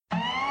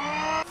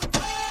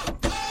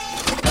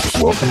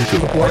Welcome to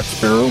the Black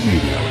Sparrow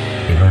Media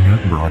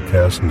Internet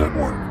Broadcast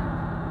Network.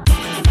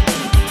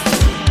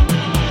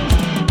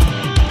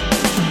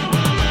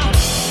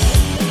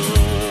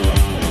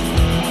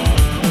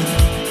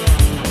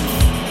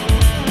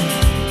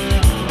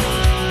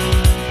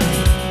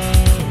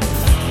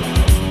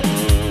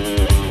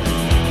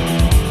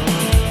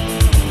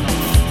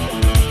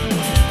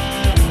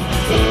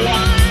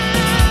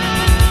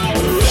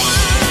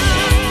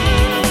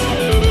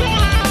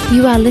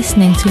 You are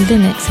listening to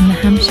Linux in the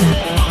Ham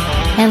Shack.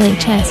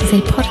 LHS is a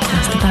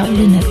podcast about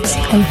Linux,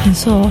 open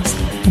source,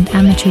 and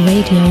amateur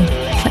radio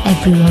for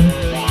everyone.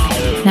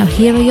 Now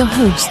here are your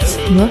hosts,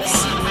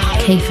 Russ,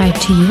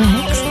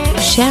 K5TUX,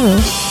 Cheryl,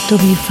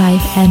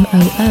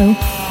 W5MOO,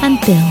 and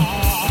Bill,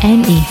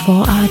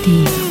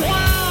 NE4RD.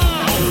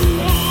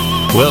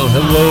 Well,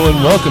 hello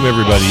and welcome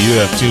everybody. You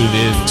have tuned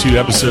in to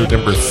episode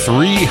number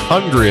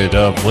 300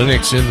 of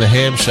Linux in the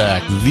Ham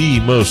Shack, the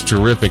most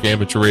terrific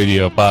amateur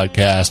radio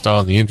podcast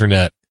on the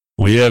internet.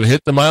 We have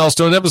hit the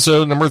milestone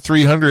episode number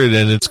 300,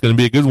 and it's going to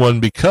be a good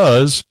one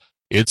because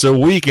it's a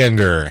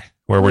weekender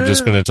where we're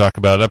just going to talk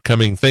about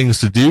upcoming things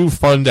to do,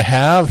 fun to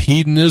have,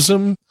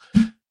 hedonism,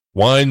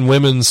 wine,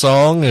 women,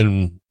 song,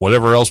 and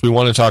whatever else we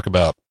want to talk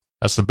about.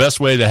 That's the best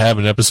way to have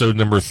an episode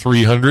number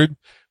 300.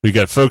 We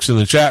got folks in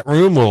the chat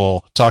room.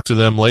 We'll talk to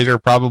them later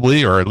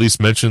probably, or at least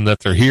mention that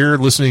they're here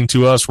listening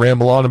to us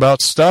ramble on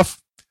about stuff.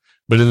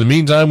 But in the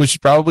meantime, we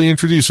should probably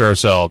introduce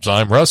ourselves.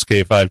 I'm Russ,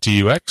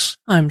 K5TUX.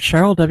 I'm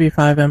Cheryl,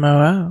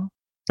 W5MOO.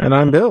 And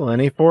I'm Bill,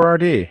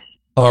 NE4RD.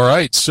 All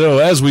right. So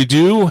as we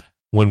do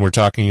when we're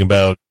talking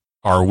about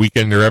our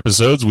weekender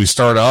episodes, we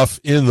start off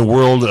in the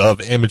world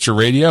of amateur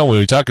radio when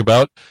we talk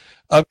about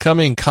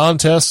upcoming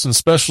contests and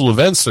special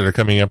events that are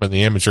coming up in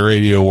the amateur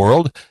radio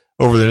world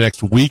over the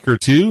next week or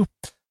two.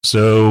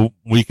 So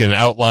we can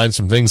outline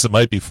some things that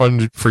might be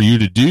fun for you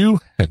to do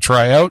and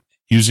try out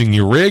using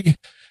your rig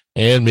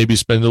and maybe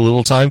spend a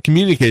little time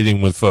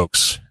communicating with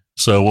folks.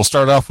 So we'll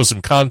start off with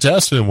some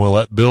contests and we'll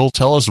let Bill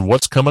tell us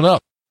what's coming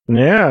up.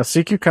 Yeah,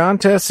 CQ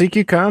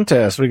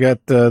contest. We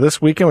got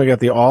this weekend, we got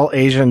the All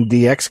Asian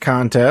DX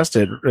contest.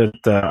 It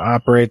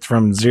operates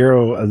from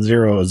 0000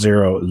 Zulu,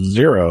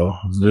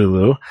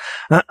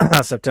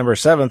 September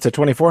 7th to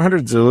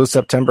 2400 Zulu,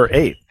 September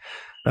 8th.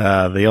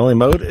 The only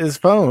mode is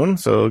phone,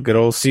 so good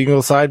old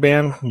single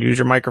sideband, use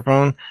your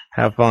microphone,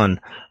 have fun.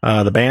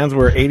 The bands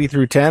were 80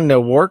 through 10, no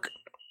work.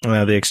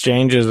 The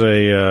exchange is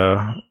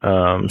a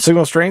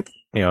signal strength,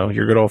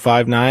 your good old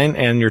 5.9,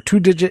 and your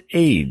 2-digit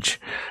age.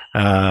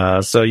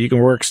 So you can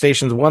work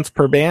stations once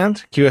per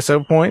band,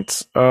 QSO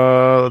points.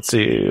 Let's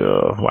see.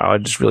 Wow, I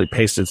just really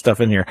pasted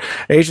stuff in here.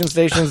 Asian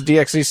stations,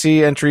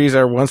 DXCC entries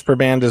are once per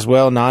band as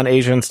well.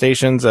 Non-Asian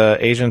stations,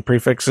 Asian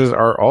prefixes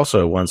are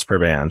also once per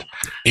band.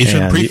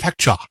 Asian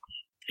prefecture.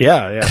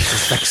 Yeah.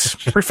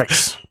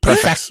 Prefecture.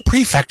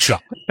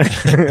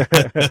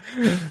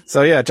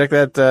 So yeah, check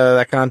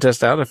that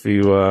contest out if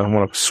you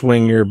want to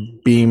swing your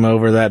beam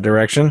over that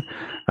direction.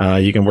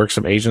 You can work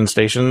some Asian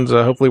stations,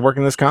 hopefully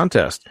working this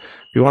contest.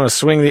 If you want to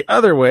swing the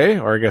other way,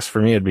 or I guess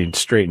for me it'd be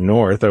straight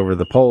north over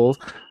the poles,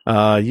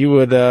 you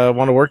would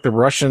want to work the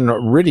Russian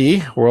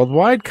RTTY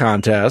Worldwide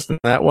contest. And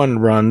that one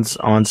runs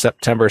on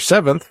September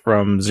 7th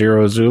from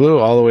 0 Zulu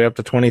all the way up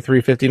to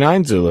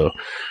 2359 Zulu.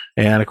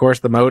 And of course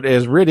the mode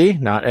is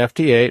RTTY, not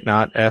FT8,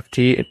 not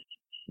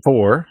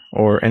FT4,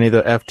 or any of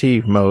the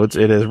FT modes.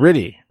 It is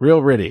RTTY,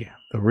 real RTTY,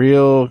 the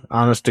real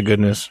honest to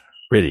goodness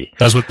RTTY.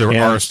 That's what the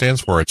R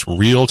stands for. It's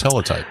real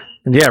teletype.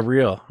 Yeah,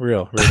 real.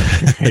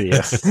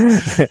 Anyway,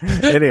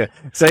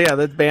 so yeah,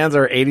 the bands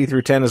are 80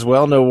 through 10 as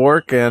well, no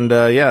work, and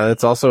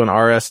it's also an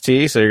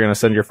RST, so you're going to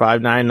send your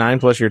 599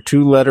 plus your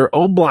 2-letter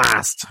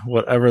Oblast,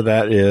 whatever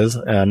that is.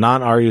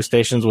 Non-RU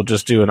stations will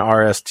just do an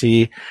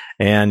RST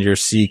and your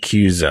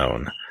CQ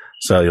zone.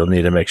 So you'll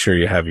need to make sure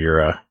you have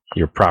your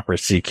proper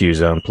CQ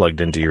zone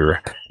plugged into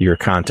your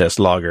contest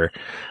logger.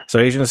 So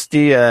Asian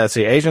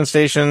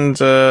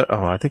stations,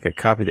 I think I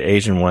copied the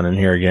Asian one in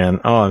here again.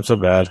 Oh, I'm so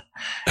bad.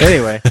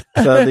 Anyway,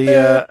 so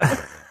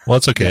well,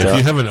 it's okay. If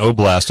you have an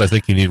Oblast, I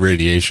think you need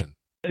radiation.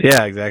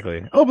 Yeah,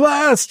 exactly.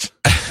 Oblast!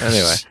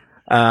 Anyway,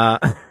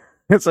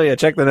 so yeah,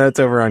 check the notes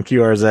over on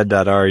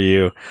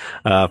qrz.ru,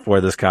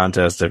 for this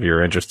contest if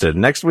you're interested.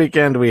 Next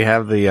weekend, we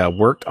have the,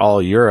 Worked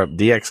All Europe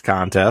DX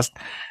contest.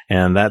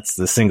 And that's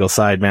the single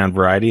sideband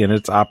variety, and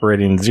it's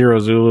operating 0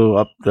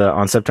 Zulu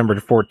on September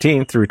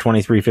 14th through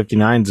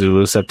 2359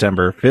 Zulu,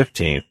 September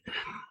 15th.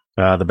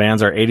 The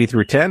bands are 80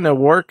 through 10, no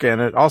work, and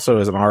it also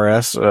is an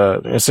RS,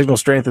 a signal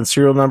strength and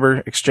serial number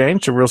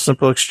exchange, a real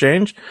simple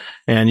exchange.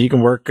 And you can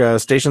work,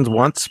 stations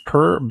once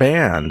per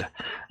band.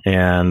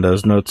 And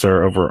those notes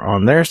are over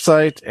on their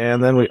site.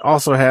 And then we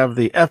also have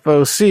the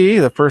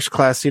FOC, the First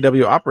Class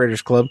CW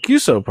Operators Club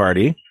QSO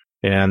party.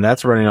 And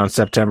that's running on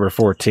September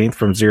 14th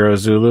from 0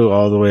 Zulu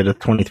all the way to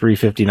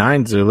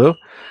 2359 Zulu.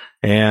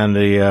 And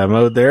the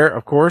mode there,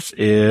 of course,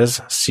 is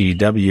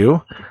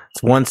CW.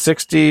 It's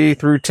 160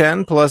 through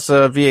 10 plus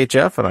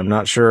VHF, and I'm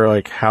not sure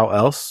like how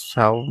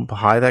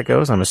high that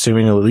goes. I'm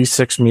assuming at least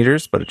 6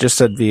 meters, but it just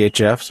said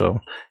VHF,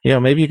 so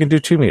maybe you can do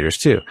 2 meters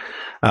too.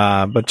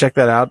 But check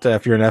that out.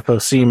 If you're an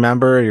FOC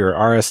member, your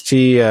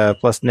RST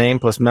plus name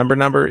plus member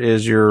number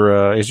is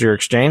your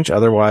exchange.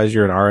 Otherwise,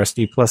 you're an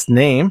RST plus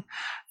name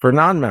for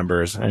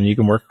non-members, and you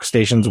can work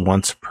stations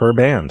once per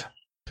band.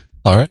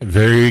 All right,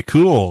 very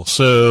cool.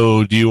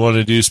 So, do you want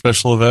to do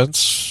special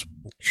events?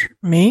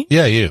 Me?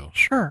 Yeah, you.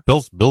 Sure.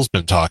 Bill's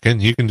been talking.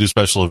 You can do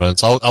special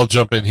events. I'll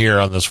jump in here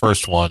on this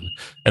first one,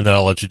 and then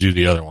I'll let you do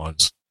the other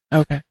ones.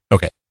 Okay.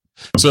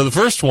 So the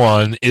first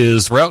one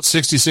is Route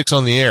 66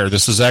 on the air.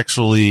 This is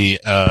actually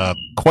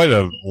quite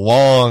a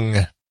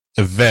long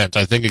event.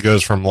 I think it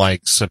goes from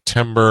like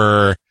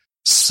September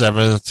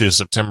 7th to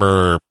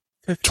September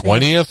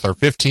 20th or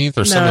 15th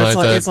or something like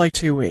that. It's like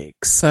 2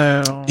 weeks.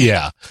 So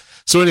yeah.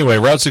 So anyway,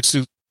 Route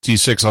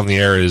 66 on the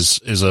air is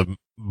a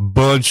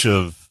bunch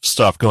of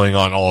stuff going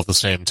on all at the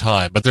same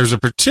time. But there's a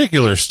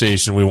particular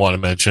station we want to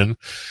mention,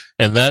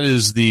 and that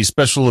is the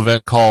special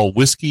event called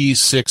Whiskey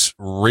 6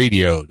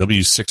 Radio,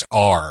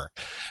 W6R.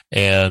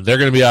 And they're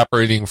going to be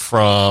operating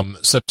from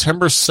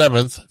September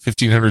 7th,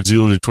 1500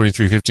 Zulu to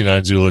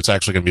 2359 Zulu. It's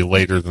actually going to be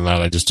later than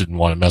that. I just didn't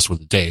want to mess with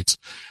the dates.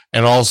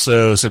 And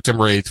also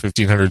September 8th,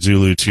 1500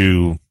 Zulu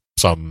to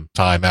some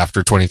time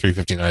after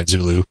 2359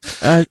 Zulu.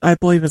 I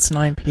believe it's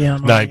 9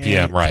 p.m. 9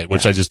 p.m., right,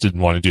 which I just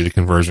didn't want to do the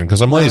conversion because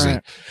I'm lazy.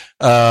 Right.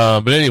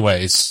 But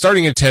anyway, it's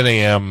starting at 10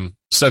 a.m.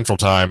 Central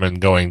Time and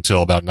going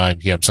till about 9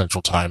 p.m.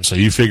 Central Time, so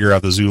you figure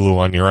out the Zulu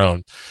on your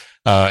own.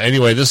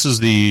 Anyway, this is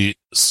the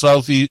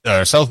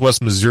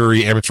Southwest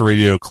Missouri Amateur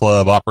Radio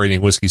Club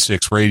operating Whiskey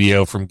 6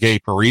 Radio from Gay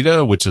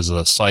Parita, which is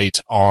a site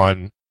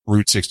on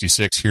Route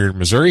 66 here in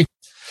Missouri.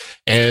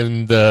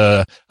 And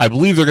I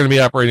believe they're going to be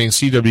operating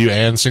CW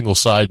and single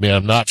sideband.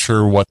 I'm not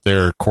sure what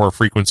their core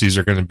frequencies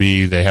are going to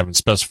be. They haven't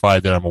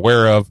specified that I'm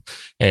aware of.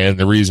 And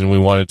the reason we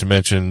wanted to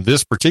mention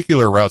this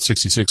particular Route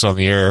 66 on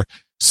the air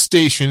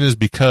station is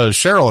because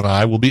Cheryl and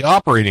I will be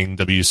operating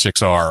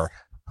W6R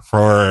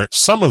for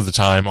some of the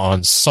time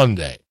on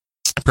Sunday,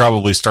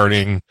 probably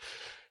starting,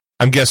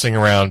 I'm guessing,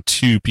 around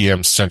 2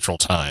 p.m. Central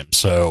Time.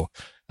 So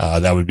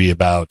that would be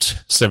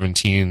about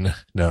 14,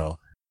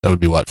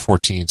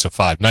 so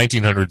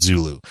 1900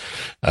 Zulu,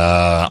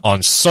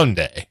 on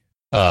Sunday.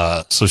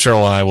 So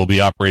Cheryl and I will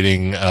be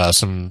operating,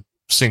 some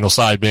single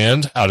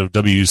sideband out of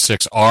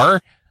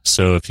W6R.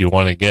 So if you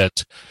want to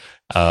get,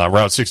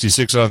 Route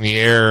 66 on the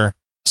air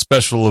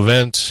special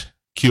event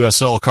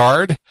QSL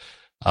card,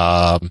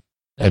 and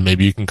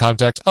maybe you can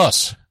contact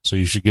us. So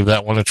you should give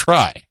that one a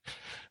try.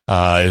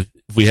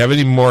 If we have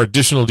any more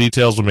additional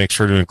details, we'll make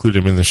sure to include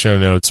them in the show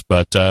notes,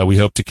 but we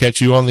hope to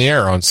catch you on the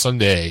air on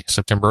Sunday,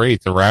 September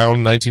 8th,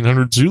 around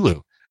 1900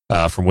 Zulu,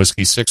 from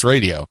Whiskey 6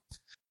 Radio.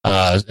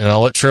 And I'll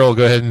let Cheryl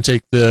go ahead and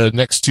take the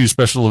next two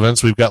special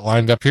events we've got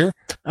lined up here.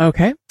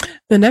 Okay.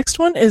 The next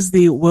one is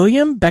the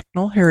William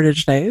Becknell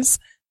Heritage Days,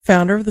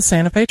 founder of the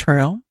Santa Fe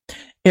Trail.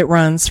 It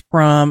runs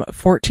from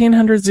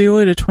 1400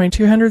 Zulu to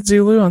 2200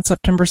 Zulu on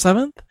September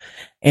 7th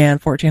and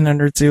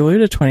 1400 Zulu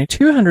to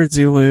 2200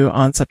 Zulu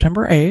on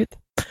September 8th.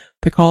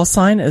 The call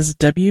sign is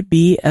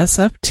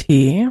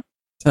WBSFT. Is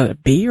that a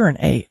B or an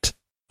 8?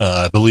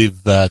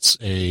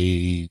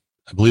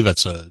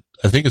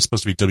 I think it's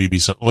supposed to be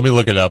WB. Let me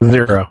look it up.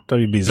 0. WB0.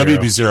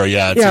 WB0,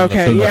 yeah. Yeah,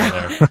 okay,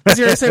 yeah.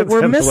 Zero, so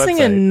we're missing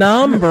a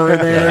number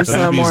there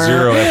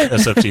somewhere. WB0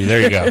 SFT.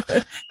 There you go.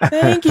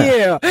 Thank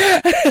you.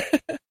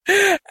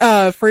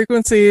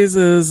 Frequencies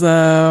is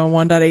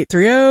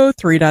 1.830,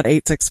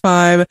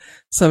 3.865,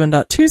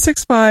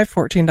 7.265,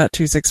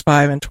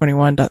 14.265, and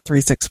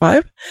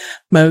 21.365.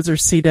 Modes are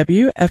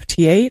CW,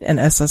 FT8, and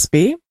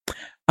SSB.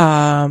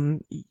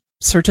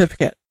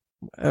 Certificate.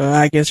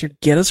 I guess you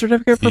get a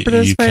certificate for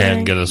participating. You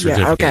can get a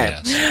certificate, yeah, okay.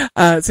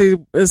 yes.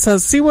 So it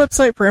says, see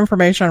website for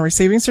information on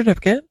receiving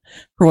certificate.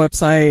 See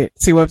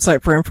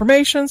website for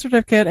information,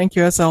 certificate, and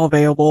QSL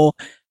available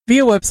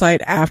via website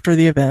after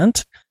the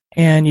event.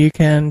 And you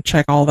can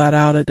check all that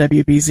out at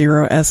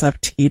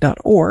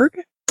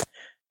wb0sft.org.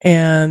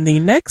 And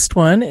the next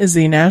one is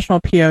the National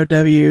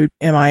POW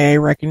MIA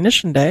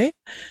Recognition Day,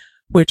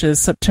 which is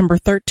September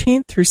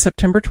 13th through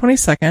September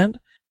 22nd.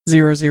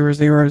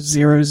 0000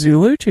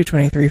 Zulu to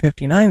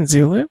 2359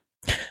 Zulu.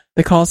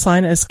 The call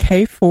sign is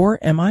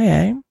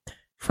K4MIA.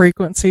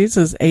 Frequencies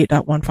is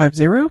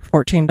 8.150,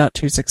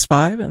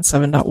 14.265, and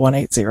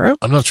 7.180.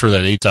 I'm not sure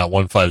that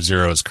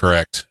 8.150 is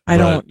correct.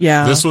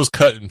 Yeah. This was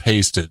cut and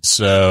pasted,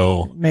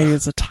 so maybe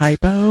it's a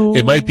typo.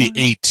 it might be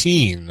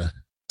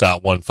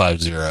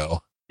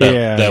 18.150.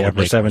 That would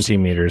make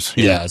 17 meters.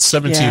 Yeah, it's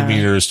 17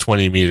 meters,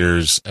 20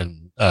 meters,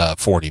 and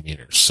 40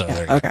 meters. So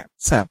there you go. Okay.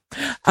 So,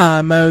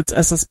 modes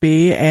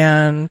SSB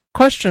and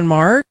question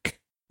mark.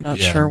 Not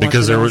sure what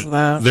because there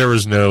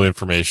was no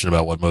information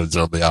about what modes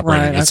they'll be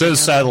operating. It says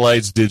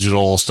satellites,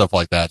 digital, stuff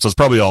like that. So it's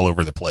probably all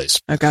over the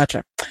place. I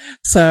gotcha.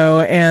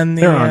 So, and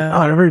they're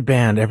on every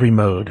band, every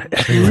mode,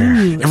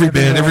 everywhere. Every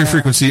band, every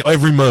frequency,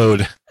 every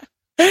mode.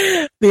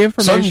 The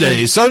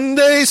information.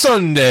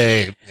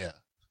 Sunday. Yeah.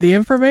 the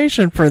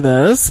information for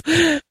this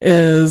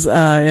is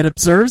it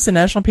observes the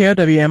National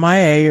POW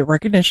MIA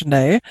Recognition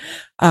Day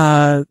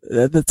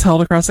that's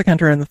held across the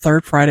country on the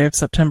third Friday of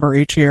September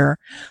each year.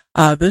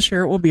 This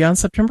year it will be on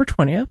September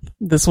 20th.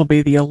 This will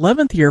be the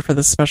 11th year for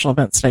this special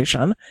event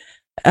station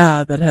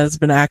that has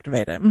been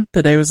activated.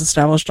 The day was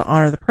established to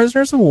honor the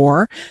prisoners of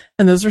war,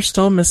 and those are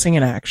still missing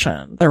in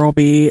action. There will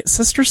be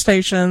sister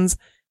stations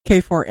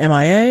K4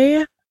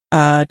 MIA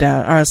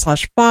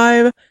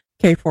 /5,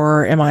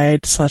 K4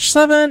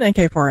 MIA/7, and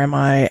K4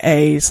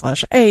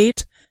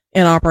 MIA/8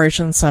 in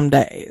operation some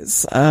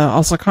days.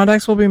 Also,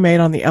 contacts will be made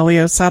on the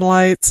LEO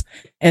satellites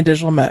and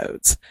digital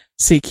modes.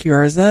 See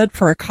QRZ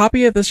for a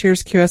copy of this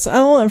year's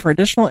QSL and for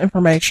additional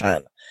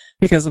information.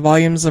 Because of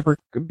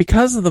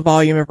the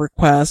volume of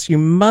requests, you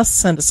must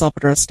send a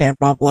self-addressed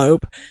stamped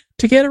envelope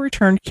to get a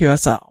returned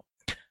QSL.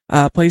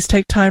 Please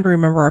take time to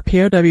remember our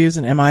POWs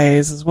and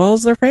MIAs as well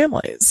as their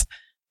families.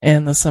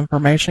 And this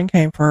information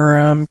came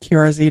from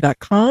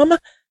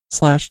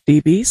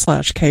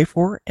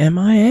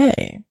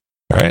QRZ.com/DB/K4MIA.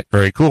 All right,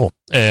 very cool.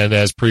 And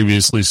as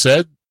previously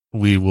said,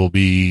 we will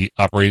be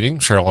operating,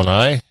 Cheryl and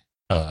I,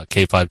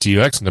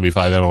 K5TUX and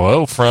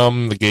W5MOO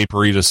from the Gay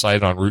Parita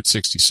site on Route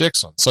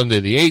 66 on Sunday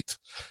the 8th,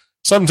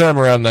 sometime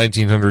around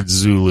 1900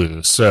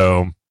 Zulu.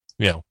 So,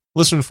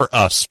 listen for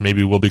us.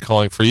 Maybe we'll be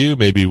calling for you.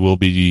 Maybe we'll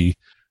be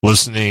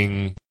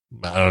listening.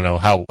 I don't know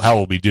how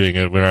we'll be doing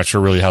it. We're not sure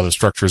really how the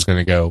structure is going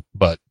to go,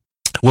 but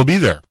we'll be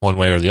there one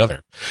way or the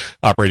other,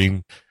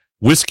 operating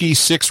Whiskey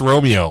 6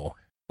 Romeo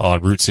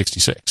on Route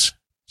 66.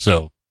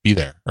 So be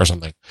there or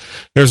something.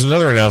 There's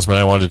another announcement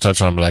I wanted to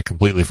touch on, but I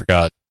completely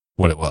forgot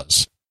what it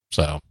was.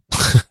 So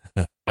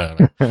I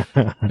don't know.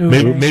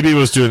 Maybe it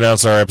was to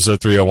announce our episode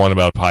 301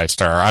 about Pi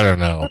Star. I don't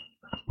know.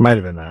 Might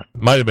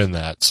have been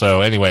that. So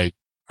anyway,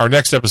 our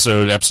next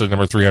episode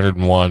number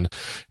 301,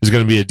 is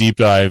going to be a deep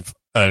dive,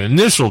 an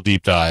initial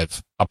deep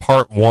dive, a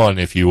part 1,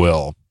 if you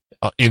will,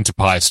 into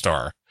Pi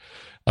Star.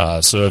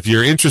 So if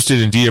you're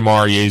interested in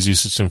DMR, Yaesu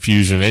System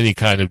Fusion, any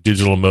kind of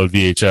digital mode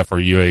VHF or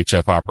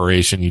UHF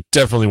operation, you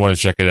definitely want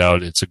to check it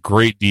out. It's a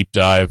great deep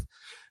dive.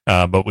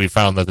 But we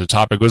found that the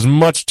topic was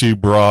much too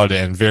broad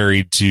and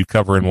varied to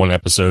cover in one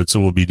episode. So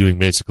we'll be doing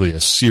basically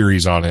a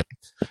series on it.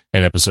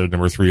 And episode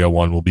number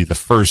 301 will be the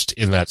first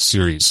in that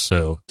series.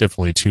 So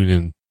definitely tune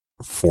in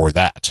for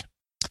that.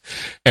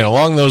 And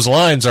along those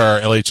lines, our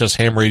LHS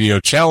Ham Radio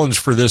challenge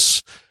for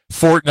this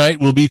fortnight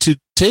will be to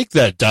take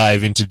that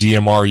dive into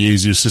DMR,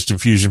 Yaesu System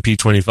Fusion,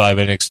 P25,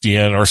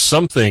 NXDN, or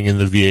something in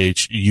the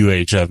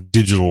UHF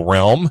digital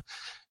realm,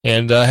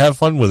 and have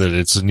fun with it.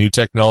 It's a new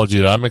technology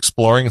that I'm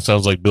exploring. It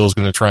sounds like Bill's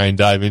going to try and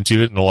dive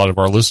into it, and a lot of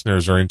our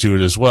listeners are into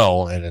it as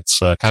well. And it's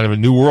kind of a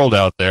new world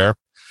out there.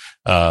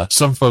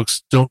 Some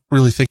folks don't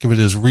really think of it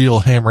as real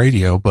ham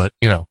radio, but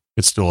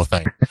it's still a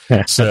thing.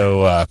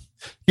 So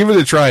give it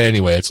a try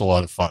anyway. It's a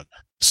lot of fun.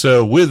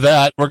 So with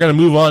that, we're going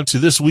to move on to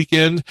this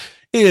weekend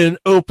in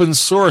open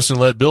source and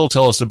let Bill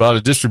tell us about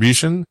a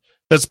distribution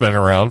that's been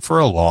around for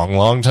a long,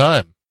 long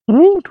time.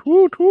 Woot,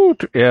 woot,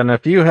 woot. And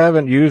if you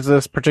haven't used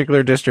this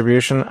particular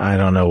distribution, I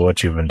don't know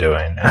what you've been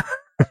doing.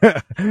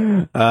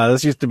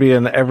 This used to be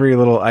in every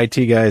little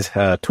IT guy's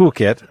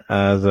toolkit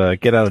as a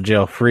get out of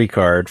jail free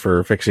card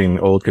for fixing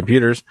old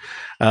computers.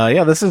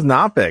 This is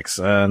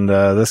Knoppix, and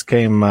this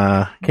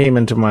came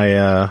into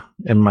my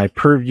in my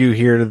purview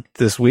here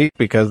this week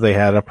because they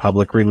had a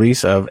public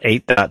release of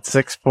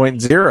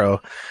 8.6.0.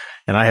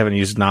 And I haven't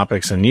used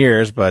Knoppix in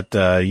years, but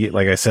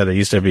like I said, it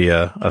used to be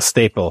a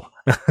staple.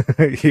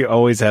 You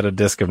always had a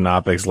disk of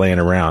Knoppix laying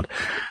around.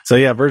 So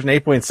version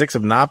 8.6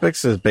 of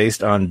Knoppix is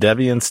based on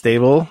Debian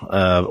stable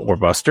or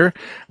Buster,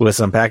 with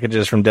some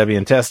packages from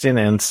Debian testing,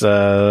 and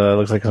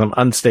looks like some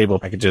unstable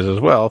packages as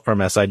well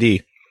from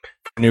SID,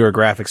 newer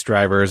graphics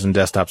drivers and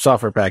desktop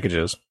software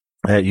packages.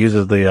 It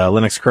uses the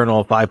Linux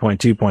kernel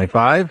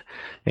 5.2.5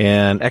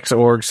 and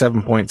Xorg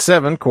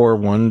 7.7 Core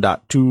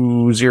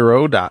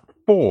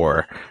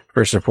 1.20.4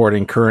 for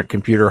supporting current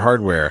computer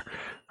hardware.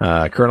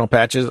 Kernel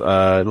patches,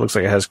 it looks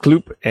like it has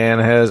Kloop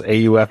and it has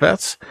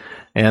AUFS.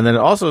 And then it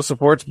also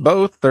supports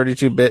both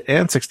 32-bit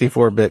and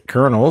 64-bit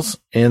kernels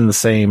in the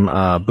same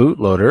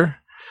bootloader.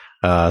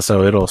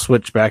 So it'll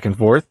switch back and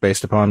forth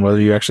based upon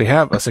whether you actually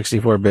have a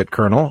 64-bit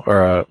kernel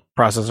or a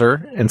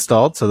processor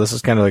installed. So this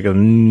is kind of like a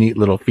neat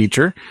little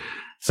feature.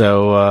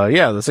 So, the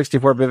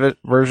 64-bit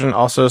version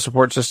also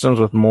supports systems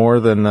with more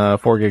than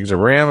 4 gigs of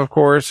RAM, of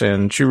course,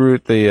 and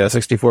chroot the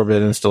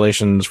 64-bit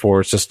installations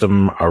for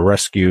system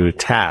rescue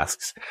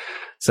tasks.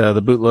 So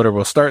the bootloader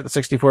will start the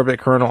 64-bit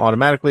kernel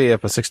automatically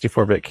if a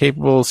 64-bit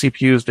capable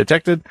CPU is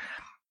detected,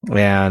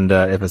 and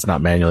if it's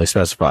not manually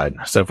specified.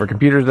 So for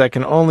computers that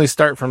can only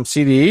start from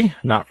CD,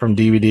 not from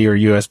DVD or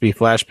USB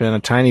flash pin, a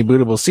tiny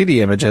bootable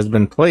CD image has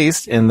been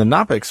placed in the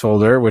Knoppix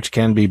folder, which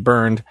can be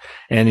burned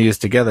and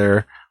used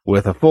together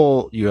with a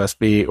full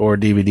USB or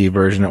DVD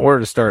version in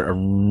order to start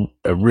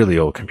a really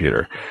old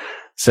computer.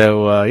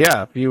 So,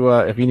 if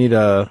you need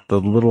the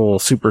little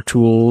super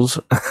tools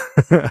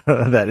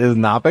that is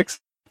Knoppix,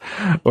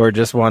 or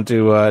just want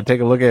to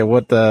take a look at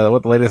what the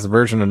latest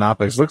version of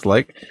Knoppix looks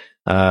like,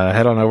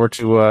 head on over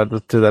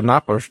to the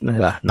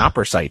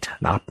Nopper site.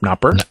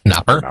 Nopper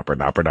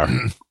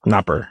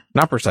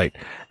site.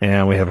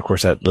 And we have, of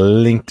course, that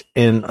linked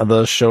in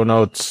the show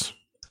notes.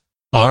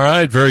 All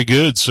right, very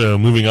good. So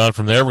moving on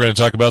from there, we're going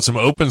to talk about some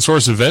open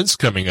source events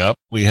coming up.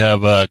 We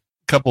have a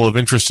couple of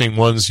interesting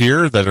ones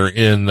here that are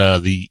in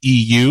the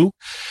EU,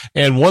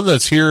 and one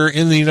that's here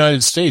in the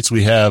United States.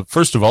 We have,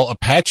 first of all,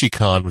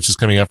 ApacheCon, which is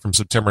coming up from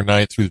September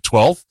 9th through the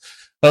 12th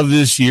of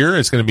this year.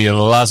 It's going to be in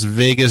Las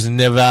Vegas,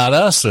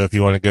 Nevada. So if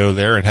you want to go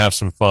there and have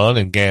some fun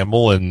and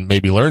gamble and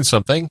maybe learn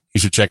something, you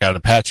should check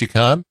out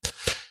ApacheCon.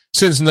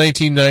 Since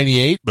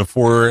 1998,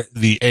 before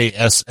the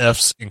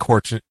ASF's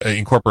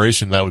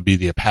incorporation, that would be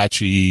the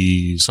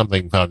Apache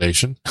something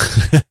Foundation.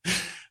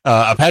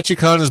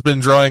 ApacheCon has been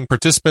drawing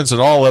participants at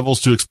all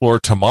levels to explore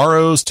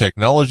tomorrow's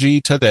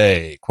technology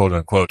today, quote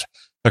unquote,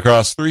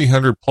 across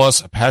 300 plus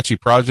Apache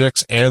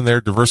projects and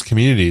their diverse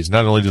communities.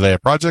 Not only do they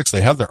have projects,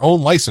 they have their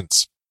own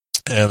license.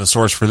 And the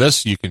source for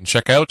this you can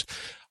check out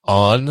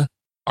on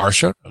our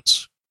show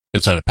notes.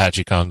 It's at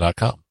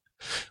ApacheCon.com.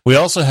 We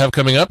also have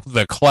coming up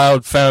the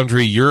Cloud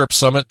Foundry Europe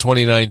Summit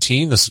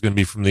 2019. This is going to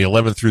be from the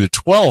 11th through the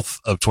 12th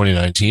of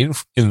 2019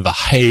 in The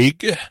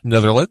Hague,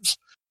 Netherlands.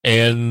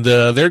 And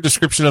their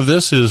description of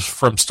this is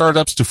from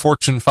startups to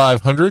Fortune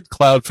 500.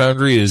 Cloud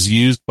Foundry is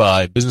used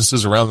by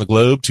businesses around the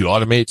globe to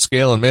automate,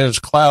 scale, and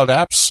manage cloud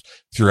apps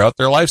throughout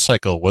their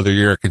lifecycle. Whether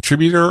you're a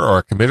contributor or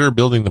a committer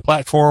building the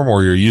platform,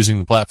 or you're using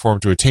the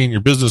platform to attain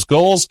your business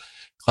goals,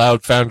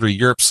 Cloud Foundry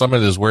Europe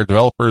Summit is where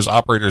developers,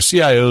 operators,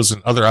 CIOs,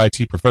 and other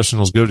IT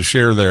professionals go to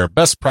share their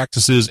best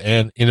practices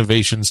and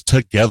innovations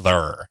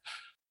together.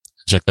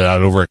 Check that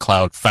out over at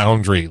Cloud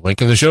Foundry.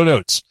 Link in the show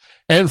notes.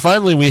 And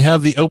finally, we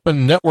have the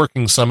Open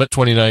Networking Summit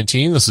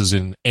 2019. This is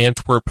in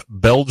Antwerp,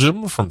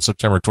 Belgium from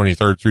September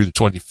 23rd through the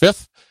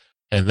 25th.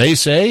 And they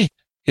say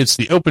it's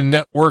the Open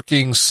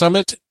Networking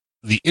Summit,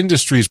 the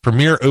industry's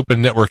premier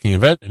open networking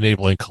event,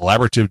 enabling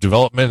collaborative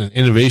development and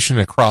innovation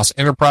across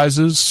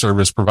enterprises,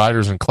 service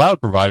providers, and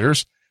cloud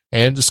providers,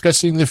 and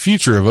discussing the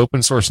future of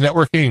open source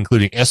networking,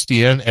 including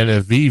SDN,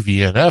 NFV,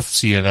 VNF,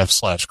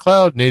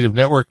 CNF/cloud, native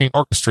networking,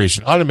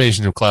 orchestration,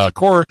 automation of cloud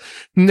core,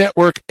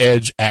 network,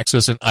 edge,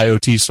 access, and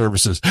IoT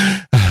services.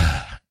 And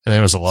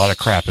there was a lot of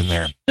crap in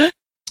there.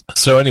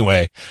 So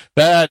anyway,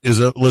 that is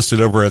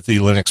listed over at the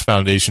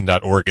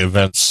linuxfoundation.org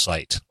events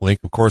site. Link,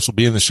 of course, will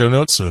be in the show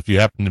notes. So if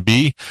you happen to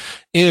be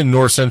in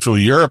North Central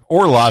Europe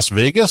or Las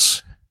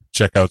Vegas,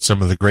 check out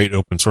some of the great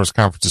open source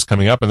conferences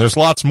coming up. And there's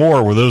lots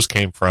more where those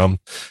came from,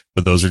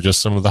 but those are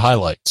just some of the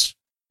highlights.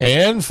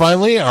 And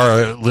finally,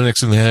 our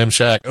Linux in the Ham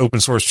Shack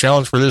open source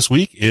challenge for this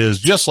week is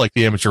just like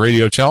the Amateur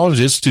Radio Challenge.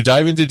 It's to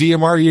dive into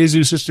DMR,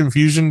 Yaesu, System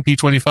Fusion,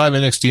 P25,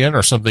 NXDN,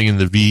 or something in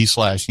the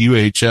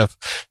V/UHF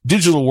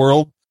digital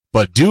world,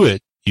 but do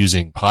it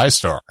using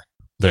Pi-Star.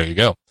 There you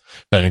go.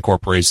 That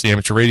incorporates the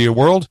amateur radio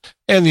world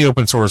and the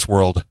open source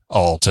world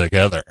all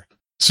together.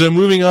 So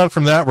moving on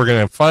from that, we're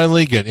going to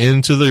finally get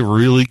into the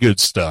really good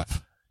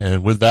stuff.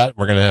 And with that,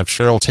 we're going to have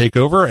Cheryl take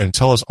over and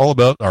tell us all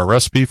about our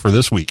recipe for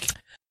this week.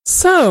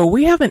 So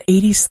we have an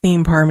 80s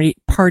theme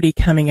party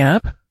coming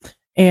up,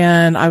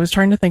 and I was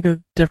trying to think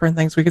of different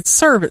things we could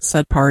serve at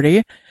said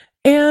party.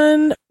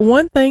 And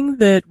one thing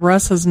that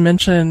Russ has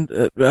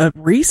mentioned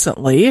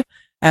recently,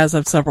 as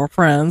of several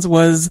friends,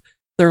 was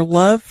their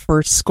love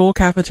for school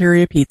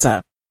cafeteria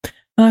pizza.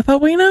 And I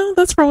thought, well,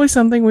 that's probably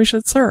something we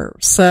should serve.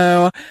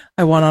 So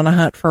I went on a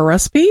hunt for a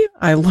recipe.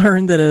 I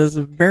learned that it is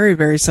very,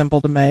 very simple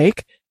to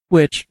make,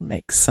 which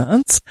makes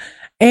sense.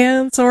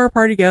 And so our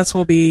party guests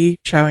will be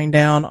chowing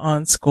down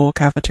on school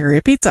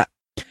cafeteria pizza.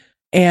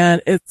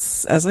 And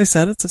it's, as I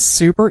said, it's a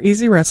super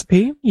easy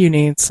recipe. You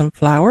need some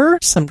flour,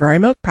 some dry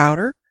milk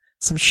powder,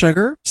 some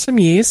sugar, some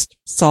yeast,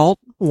 salt,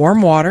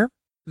 warm water,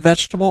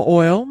 vegetable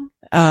oil,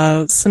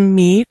 some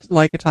meat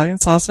like Italian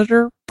sausage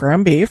or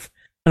ground beef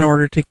in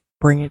order to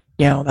bring it,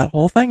 that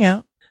whole thing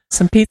out,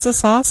 some pizza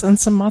sauce and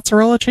some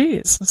mozzarella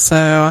cheese.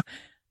 So,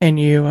 and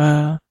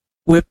you,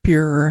 whip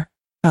your,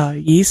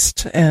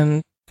 yeast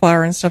and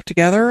flour and stuff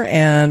together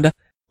and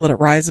let it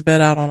rise a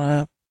bit out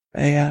on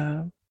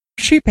a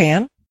sheet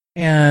pan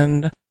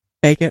and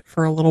bake it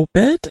for a little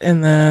bit,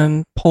 and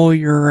then pull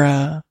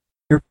your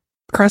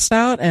crust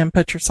out and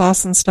put your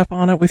sauce and stuff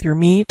on it with your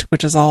meat,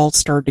 which is all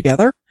stirred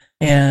together,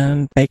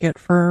 and bake it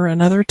for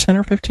another 10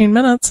 or 15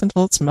 minutes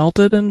until it's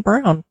melted and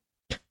brown.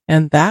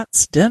 And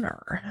that's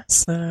dinner.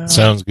 So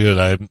sounds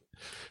good.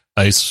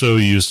 I so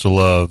used to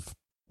love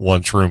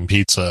lunchroom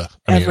pizza.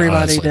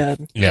 Everybody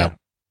did. Yeah.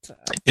 So.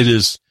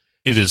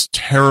 It is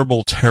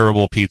terrible,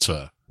 terrible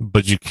pizza,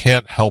 but you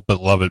can't help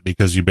but love it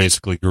because you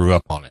basically grew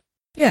up on it.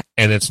 Yeah.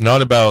 And it's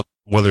not about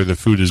whether the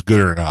food is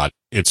good or not.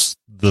 It's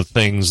the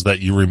things that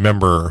you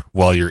remember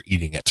while you're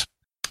eating it.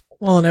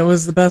 Well, and it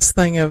was the best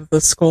thing of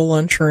the school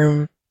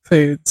lunchroom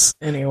foods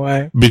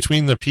anyway.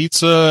 Between the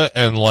pizza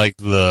and like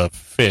the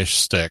fish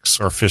sticks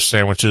or fish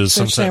sandwiches,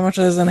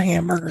 sandwiches and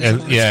hamburgers.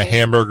 And yeah,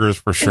 hamburgers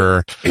for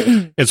sure.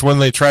 It's when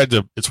they tried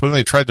to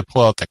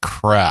pull out the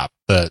crap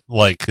that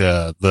like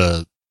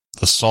the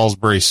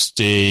Salisbury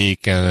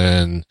steak, and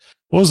then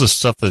what was the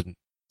stuff that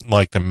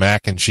like the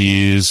mac and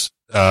cheese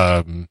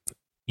lunchroom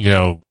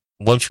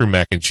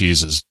mac and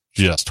cheese is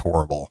just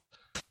horrible.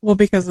 Well,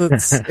 because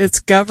it's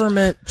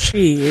government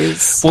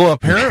cheese. Well,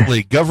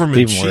 apparently government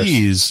Even worse.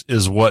 cheese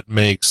is what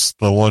makes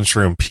the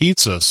lunchroom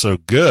pizza so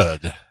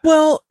good.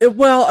 Well,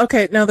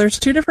 okay. Now there's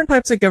two different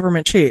types of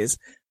government cheese.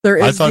 There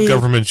is I thought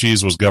government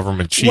cheese was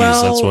government cheese.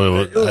 Well, That's what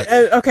it was.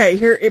 Okay,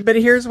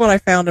 here's what I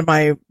found in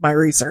my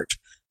research.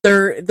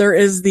 There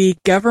is the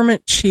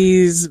government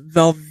cheese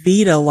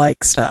Velveeta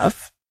like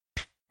stuff,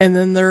 and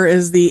then there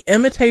is the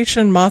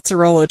imitation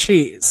mozzarella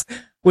cheese,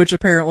 which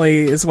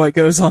apparently is what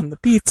goes on the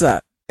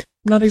pizza.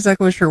 I'm not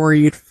exactly sure where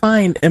you'd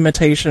find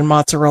imitation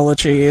mozzarella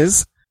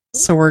cheese,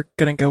 so we're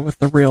gonna go with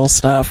the real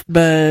stuff.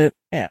 But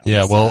yeah.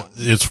 Yeah, well,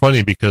 it's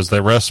funny because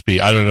the recipe,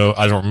 I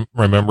don't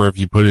remember if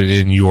you put it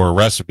in your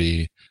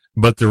recipe,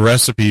 but the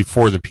recipe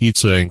for the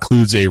pizza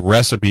includes a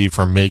recipe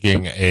for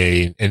making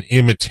an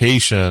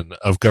imitation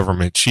of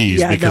government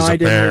cheese, Yeah, because no, I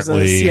didn't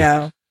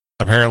resist.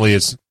 apparently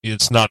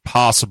it's not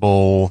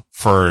possible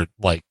for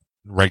like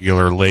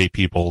regular lay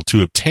people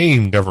to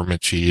obtain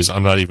government cheese.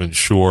 I'm not even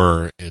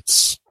sure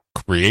it's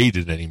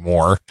created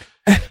anymore.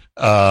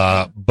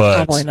 But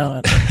Probably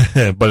not.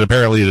 but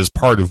apparently it is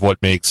part of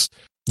what makes,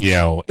 The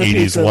 80s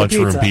pizza, the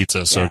lunchroom pizza.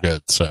 pizza so Yeah.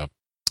 good. So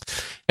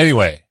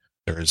anyway,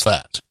 there is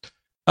that.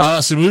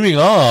 So moving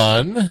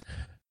on,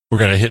 we're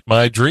going to hit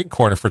my drink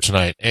corner for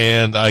tonight.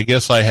 And I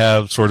guess I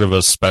have sort of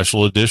a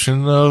special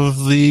edition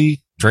of the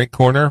drink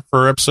corner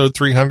for episode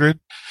 300.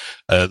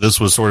 This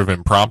was sort of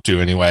impromptu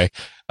anyway.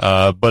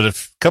 But a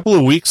couple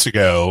of weeks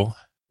ago,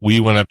 we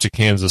went up to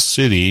Kansas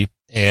City,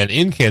 and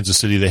in Kansas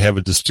City, they have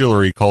a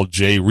distillery called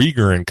J.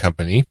 Rieger and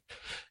Company,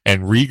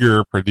 and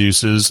Rieger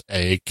produces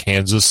a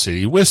Kansas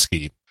City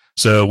whiskey.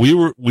 So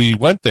we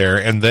went there,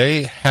 and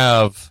they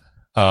have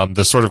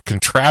the sort of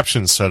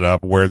contraption set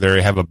up where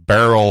they have a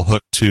barrel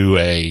hooked to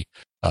a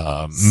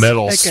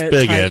metal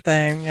spigot type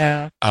thing,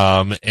 yeah.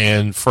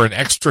 And for an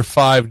extra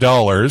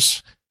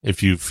 $5,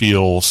 if you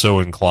feel so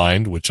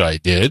inclined, which I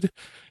did,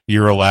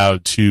 you're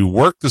allowed to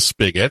work the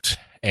spigot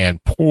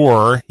and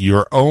pour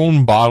your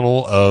own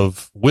bottle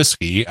of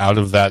whiskey out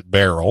of that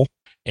barrel.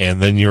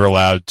 And then you're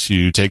allowed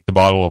to take the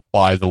bottle,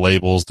 apply the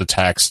labels, the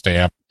tax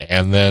stamp,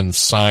 and then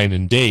sign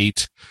and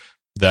date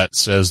that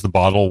says the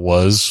bottle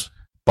was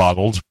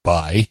bottled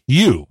by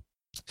you.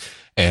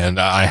 And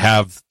I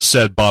have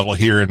said bottle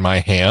here in my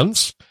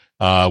hands.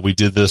 We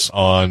did this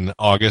on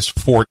August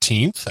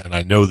 14th, and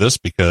I know this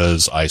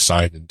because I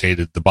signed and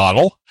dated the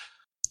bottle.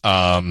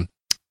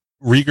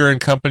 Rieger and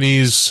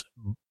Company's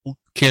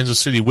Kansas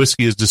City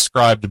whiskey is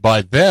described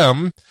by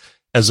them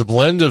as a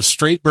blend of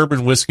straight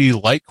bourbon whiskey,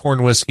 light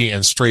corn whiskey,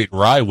 and straight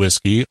rye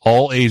whiskey,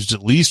 all aged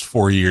at least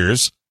 4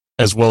 years,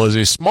 as well as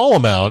a small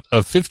amount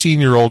of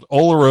 15-year-old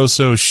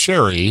Oloroso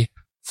sherry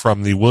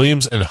from the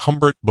Williams and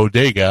Humbert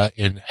Bodega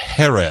in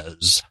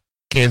Jerez.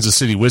 Kansas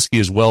City whiskey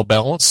is well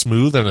balanced,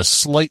 smooth, and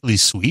slightly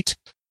sweet.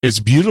 It's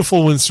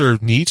beautiful when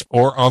served neat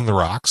or on the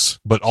rocks,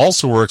 but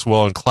also works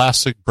well in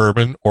classic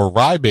bourbon or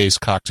rye-based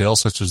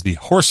cocktails such as the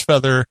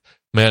Horsefeather,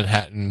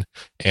 Manhattan,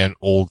 and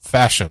Old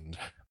Fashioned.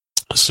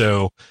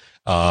 So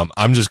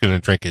I'm just going to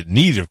drink it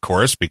neat, of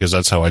course, because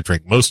that's how I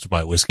drink most of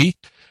my whiskey.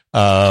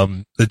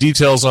 The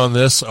details on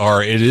this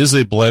are it is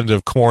a blend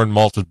of corn,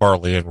 malted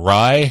barley, and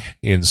rye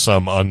in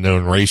some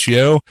unknown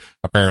ratio.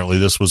 Apparently,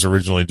 this was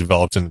originally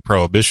developed in the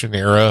Prohibition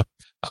era,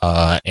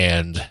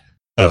 and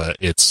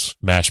its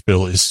mash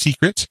bill is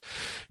secret.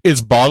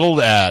 It's bottled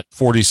at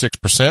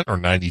 46% or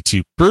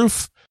 92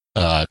 proof.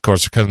 Of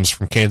course, it comes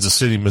from Kansas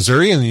City,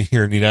 Missouri, and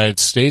here in the United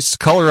States. The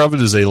color of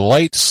it is a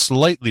light,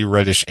 slightly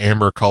reddish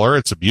amber color.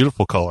 It's a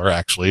beautiful color,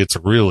 actually. It's a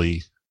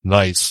really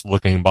nice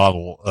looking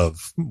bottle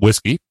of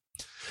whiskey.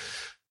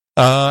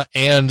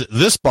 And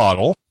this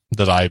bottle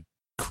that I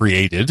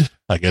created,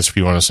 I guess if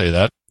you want to say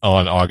that,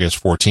 on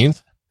August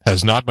 14th,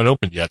 has not been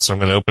opened yet. So I'm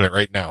going to open it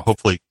right now,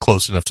 hopefully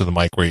close enough to the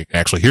mic where you can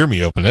actually hear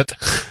me open it.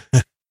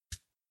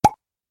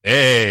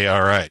 Hey,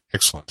 all right.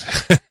 Excellent.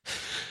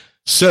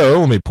 So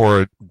let me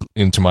pour it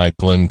into my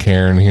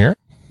Glencairn here.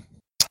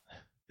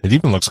 It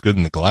even looks good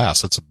in the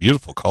glass. It's a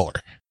beautiful color.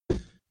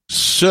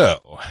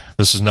 So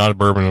this is not a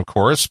bourbon, of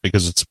course,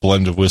 because it's a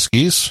blend of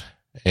whiskeys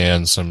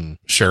and some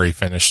sherry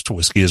finished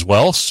whiskey as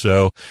well.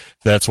 So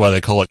that's why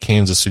they call it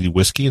Kansas City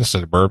whiskey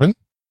instead of bourbon.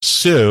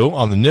 So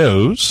on the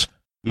nose,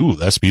 ooh,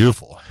 that's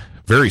beautiful.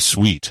 Very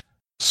sweet.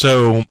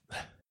 So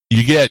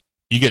you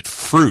get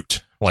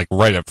fruit like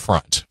right up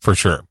front for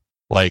sure.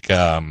 Like,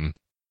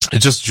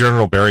 it's just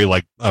general berry,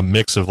 like a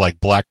mix of like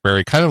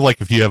blackberry, kind of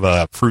like if you have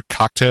a fruit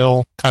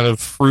cocktail kind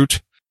of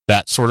fruit,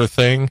 that sort of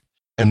thing.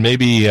 And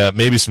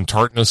maybe some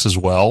tartness as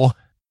well.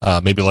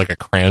 Maybe like a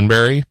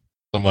cranberry,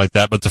 something like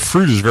that. But the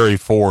fruit is very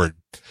forward.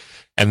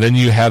 And then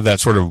you have that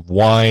sort of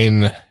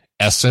wine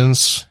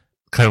essence,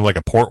 kind of like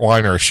a port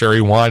wine or a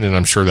sherry wine. And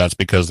I'm sure that's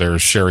because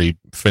there's sherry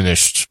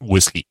finished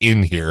whiskey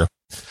in here.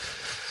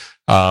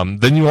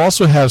 Then you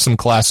also have some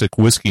classic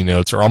whiskey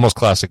notes or almost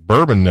classic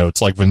bourbon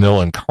notes like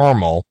vanilla and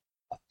caramel.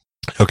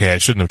 Okay, I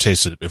shouldn't have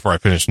tasted it before I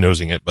finished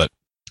nosing it, but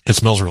it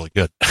smells really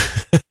good.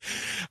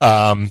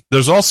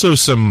 There's also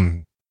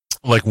some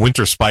like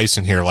winter spice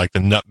in here, like the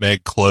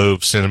nutmeg,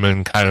 clove,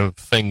 cinnamon kind of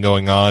thing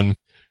going on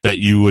that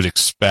you would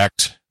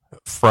expect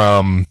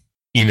from,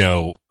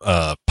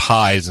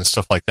 pies and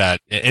stuff like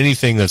that.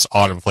 Anything that's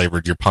autumn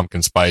flavored, your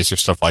pumpkin spice or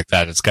stuff like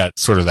that, it's got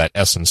sort of that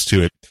essence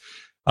to it.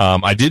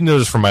 I did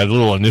notice from my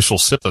little initial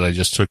sip that I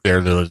just took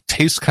there that it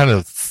tastes kind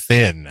of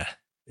thin.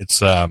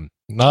 It's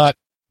not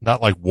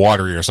like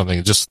watery or something.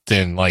 It's just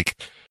thin, like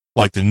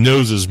the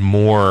nose is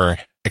more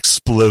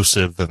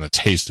explosive than the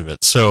taste of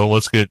it. So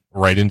let's get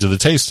right into the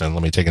taste and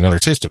let me take another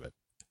taste of it.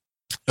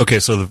 Okay,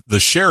 so the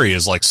sherry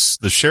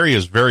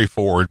is very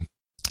forward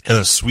in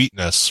the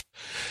sweetness,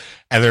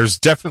 and there's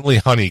definitely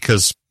honey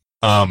because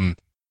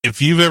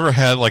if you've ever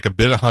had like a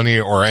bit of honey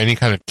or any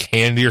kind of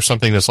candy or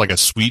something that's like a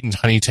sweetened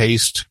honey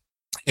taste,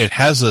 it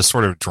has a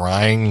sort of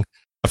drying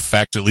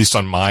effect, at least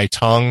on my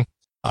tongue,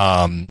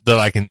 that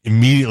I can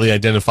immediately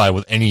identify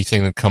with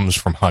anything that comes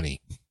from honey.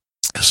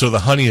 So the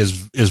honey is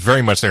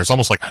very much there. It's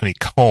almost like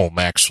honeycomb,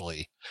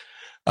 actually.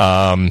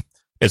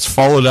 It's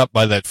followed up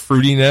by that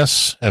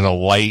fruitiness and a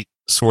light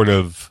sort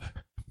of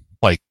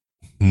like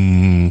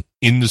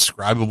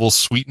indescribable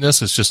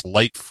sweetness. It's just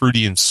light,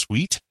 fruity, and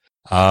sweet.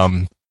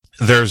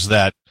 There's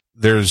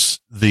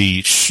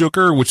the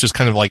sugar, which is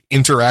kind of like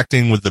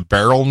interacting with the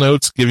barrel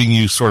notes, giving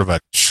you sort of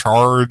a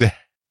charred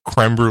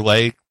creme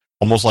brulee,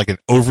 almost like an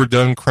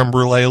overdone creme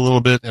brulee a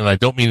little bit. And I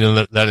don't mean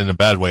that in a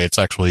bad way. It's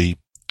actually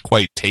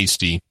quite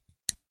tasty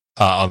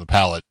on the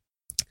palate.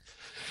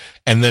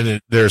 And then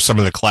there's some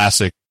of the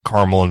classic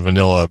caramel and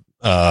vanilla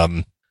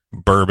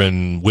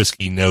bourbon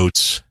whiskey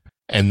notes,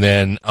 and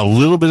then a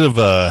little bit of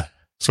a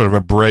sort of a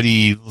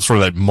bready, sort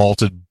of that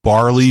malted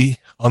barley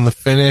on the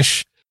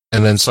finish,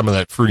 and then some of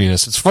that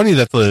fruitiness. It's funny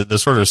that the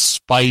sort of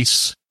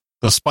spice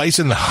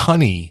and the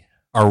honey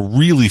are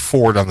really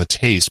forward on the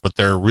taste, but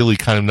they're really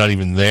kind of not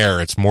even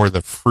there. It's more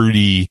the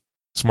fruit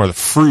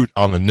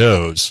on the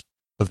nose,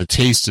 but the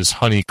taste is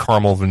honey,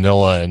 caramel,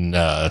 vanilla, and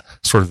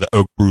sort of the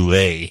oak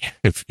brulee,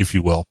 if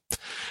you will.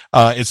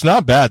 It's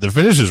not bad. The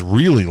finish is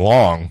really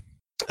long.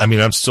 I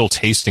mean, I'm still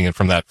tasting it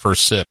from that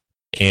first sip,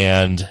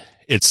 and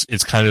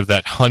it's kind of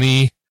that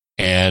honey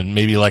and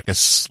maybe like a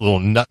little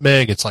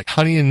nutmeg. It's like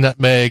honey and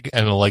nutmeg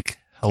and like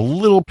a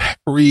little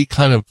peppery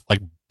kind of like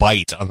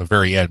bite on the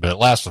very end, but it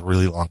lasts a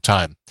really long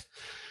time.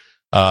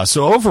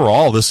 So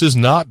overall, this is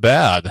not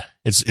bad.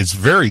 It's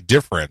very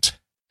different,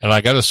 and I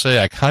got to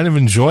say, I kind of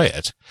enjoy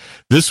it.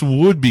 This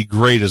would be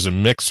great as a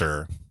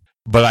mixer,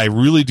 but I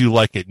really do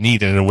like it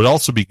neat, and it would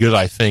also be good,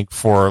 I think,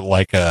 for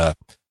like a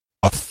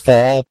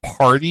fall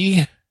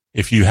party,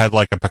 if you had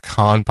like a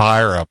pecan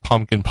pie or a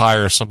pumpkin pie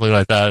or something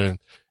like that, and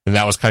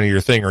that was kind of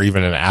your thing, or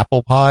even an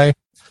apple pie.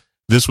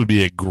 This would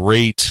be a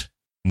great,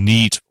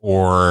 neat,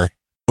 or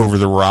over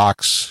the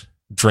rocks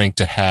drink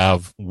to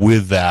have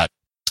with that,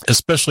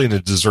 especially in a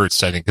dessert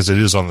setting, because it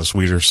is on the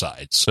sweeter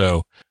side.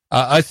 So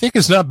I think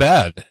it's not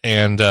bad.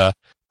 And a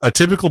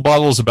typical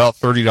bottle is about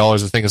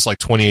 $30. I think it's like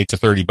 $28 to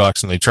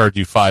 $30, and they charge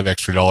you $5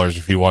 extra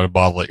if you want to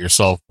bottle it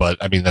yourself. But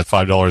I mean, that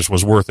 $5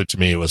 was worth it to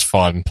me. It was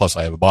fun. Plus,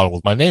 I have a bottle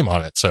with my name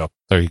on it. So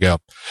there you go.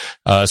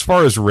 As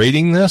far as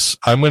rating this,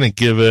 I'm going to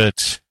give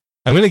it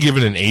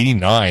an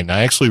 89.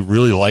 I actually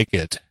really like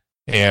it.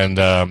 And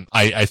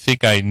I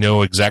think I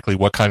know exactly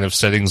what kind of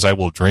settings I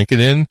will drink it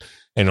in,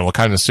 and it will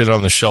kind of sit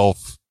on the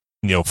shelf,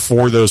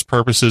 for those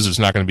purposes. It's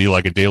not going to be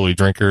like a daily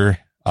drinker.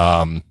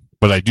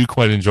 But I do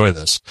quite enjoy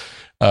this.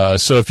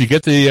 So if you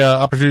get the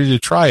opportunity to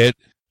try it,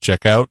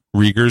 check out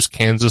Rieger's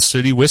Kansas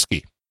City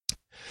Whiskey.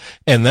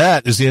 And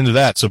that is the end of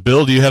that. So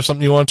Bill, do you have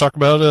something you want to talk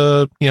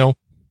about,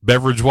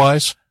 beverage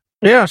wise?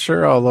 Yeah,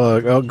 sure.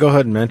 I'll go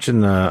ahead and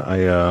mention,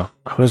 I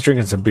was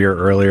drinking some beer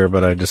earlier,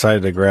 but I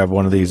decided to grab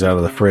one of these out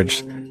of the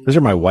fridge. These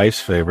are my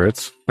wife's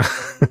favorites.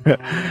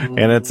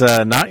 And it's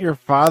Not Your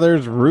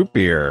Father's Root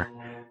Beer.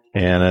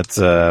 And it's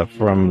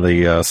from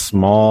the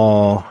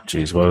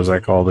what was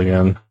that called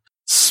again?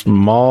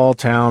 Small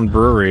Town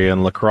Brewery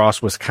in La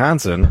Crosse,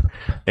 Wisconsin.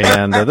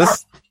 And this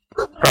is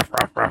so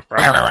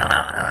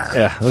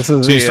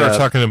you start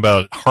talking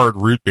about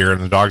hard root beer, and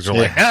the dogs are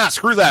like,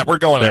 screw that, we're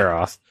going there.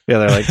 Yeah,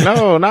 they're like,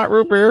 no, not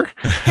root beer.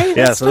 Hey,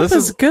 that stuff this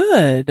is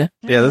good.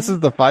 Yeah, this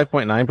is the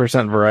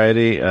 5.9%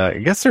 variety. I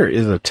guess there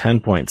is a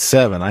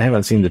 10.7. I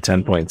haven't seen the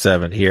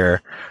 10.7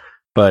 here,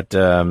 but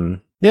I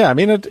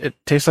mean, it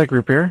tastes like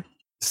root beer.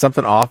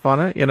 Something off on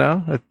it,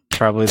 It's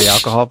probably the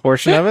alcohol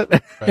portion of it.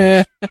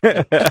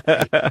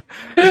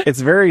 It's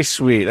very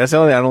sweet. That's the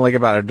only thing I don't like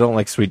about it. I don't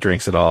like sweet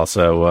drinks at all.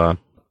 So,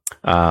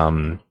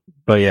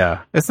 but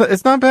yeah,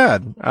 it's not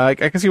bad. I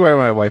can see why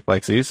my wife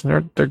likes these.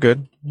 They're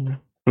good,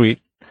 sweet.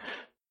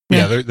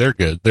 Yeah, they're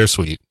good. They're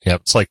sweet. Yeah,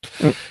 it's like,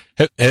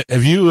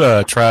 have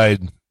you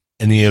tried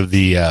any of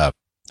the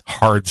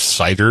hard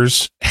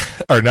ciders?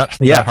 Or not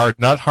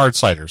hard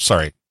cider.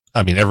 Sorry.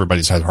 I mean,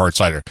 everybody's had hard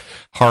cider.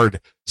 Hard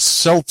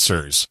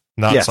seltzers,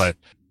 not cider.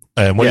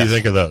 And what do you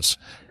think of those?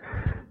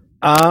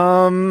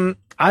 I'm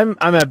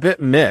a bit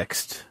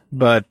mixed,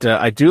 but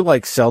I do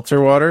like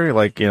seltzer water,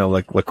 like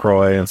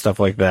LaCroix and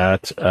stuff like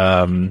that.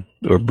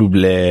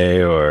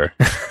 Buble or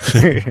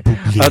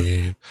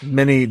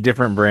many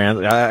different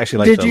brands. I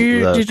actually like did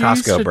you Costco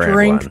used to brand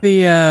drink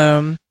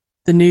one.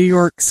 the New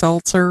York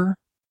seltzer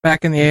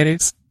back in the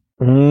 80s?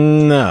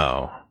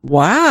 No.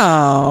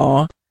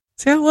 Wow.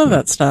 See, I love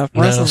that stuff.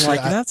 Russ No, is see,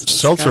 like, that's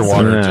seltzer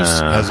disgusting. water Nah.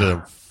 just has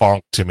a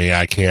funk to me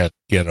I can't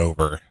get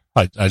over.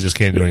 I just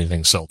can't do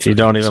anything seltzer. You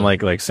don't even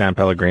So- like San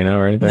Pellegrino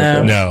or anything? No.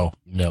 like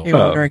that? No. He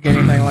won't Oh. drink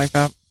anything like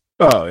that.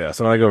 Oh yeah.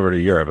 So when I go over to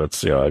Europe,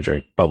 it's I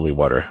drink bubbly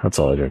water. That's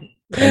all I drink.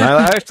 And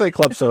I actually like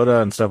club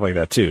soda and stuff like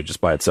that too,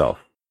 just by itself.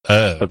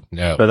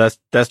 No. But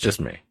that's just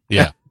me.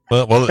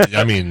 Well,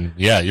 I mean,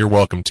 yeah, you're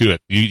welcome to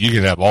it. You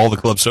can have all the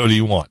club soda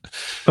you want.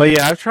 But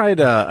yeah, I've tried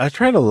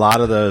a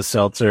lot of those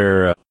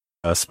seltzer,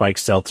 spiked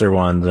seltzer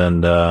ones,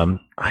 and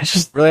I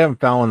just really haven't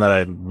found one that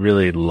I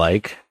really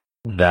like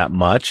that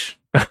much.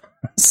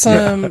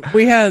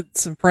 We had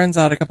some friends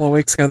out a couple of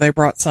weeks ago. They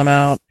brought some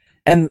out,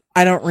 and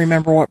I don't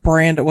remember what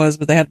brand it was,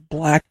 but they had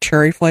black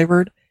cherry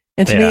flavored.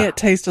 And to me, Yeah. it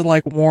tasted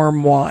like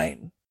warm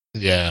wine,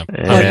 Yeah.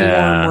 like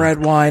Yeah. warm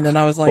red wine. And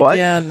I was like,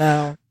 Well,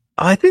 no.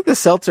 I think the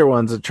seltzer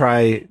ones that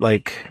try,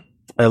 like,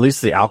 at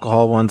least the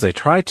alcohol ones, they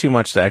try too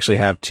much to actually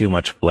have too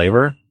much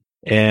flavor.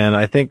 And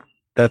I think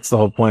that's the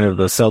whole point of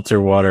the seltzer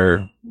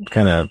water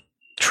kind of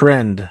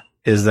trend,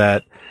 is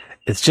that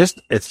it's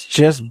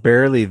just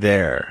barely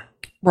there.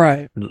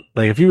 Right.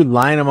 Like, if you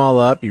line them all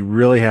up, you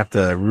really have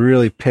to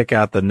really pick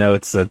out the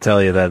notes that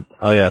tell you that,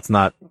 oh yeah, it's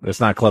not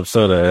club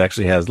soda. It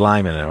actually has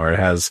lime in it, or it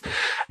has,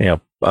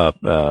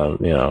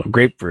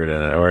 grapefruit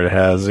in it, or it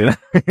has,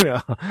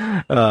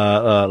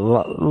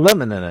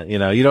 lemon in it.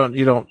 You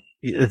don't,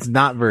 it's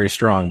not very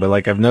strong, but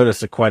like I've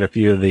noticed that quite a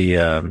few of the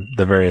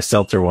various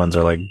seltzer ones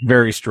are like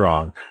very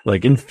strong,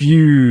 like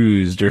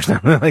infused or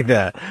something like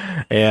that.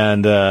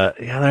 And,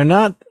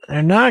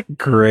 they're not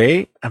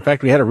great. In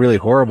fact, we had a really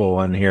horrible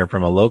one here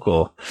from a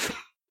local,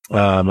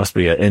 must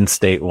be an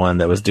in-state one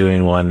that was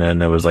doing one,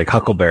 and it was like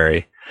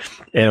Huckleberry,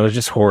 and it was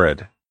just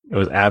horrid. It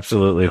was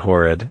absolutely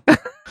horrid.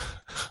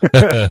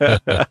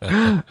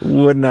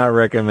 Would not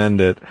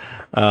recommend it.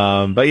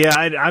 But yeah,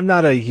 I'm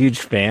not a huge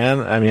fan.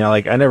 I mean,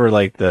 I never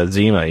liked the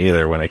Zima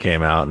either when it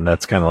came out, and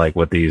that's kind of like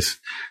what these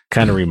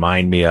kind of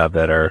remind me of,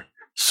 that are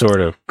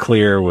sort of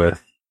clear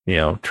with,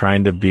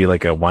 trying to be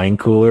like a wine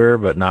cooler,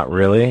 but not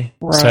really.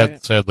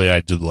 Right. Sadly, I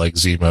did like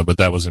Zima, but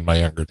that was in my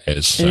younger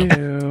days. So.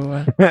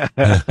 Ew.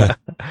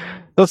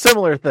 So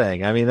similar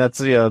thing. I mean, that's,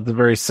 the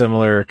very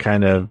similar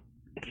kind of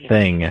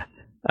thing.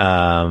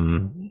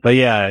 But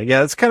yeah,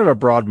 it's kind of a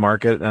broad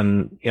market,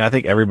 and I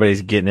think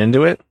everybody's getting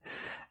into it.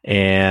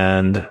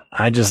 And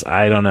I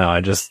don't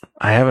know.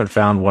 I haven't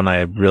found one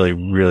I really,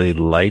 really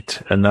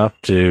liked enough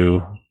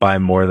to buy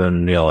more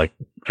than, like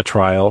a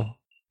trial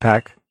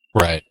pack.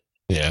 Right.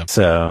 Yeah.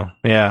 So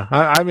yeah,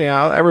 I mean,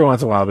 every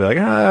once in a while I'll be like,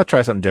 I'll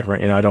try something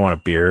different. I don't want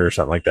a beer or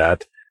something like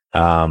that.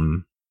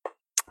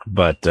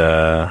 But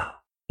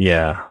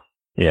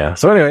yeah.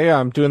 So anyway,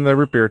 I'm doing the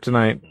root beer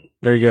tonight.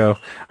 There you go.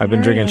 I've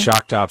been drinking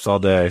Shock Tops all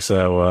day,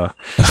 so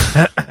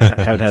I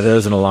haven't had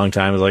those in a long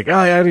time. I was like, oh,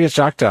 yeah, I have to get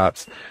Shock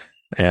Tops.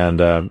 And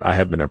I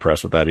haven't been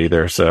impressed with that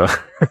either, so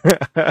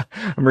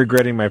I'm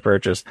regretting my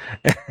purchase.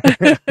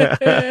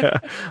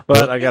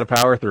 But I got to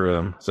power through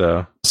them.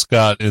 So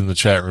Scott in the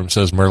chat room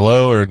says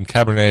Merlot and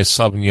Cabernet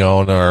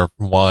Sauvignon are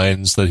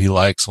wines that he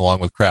likes,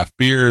 along with craft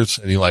beers,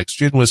 and he likes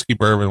gin, whiskey,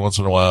 bourbon once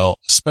in a while,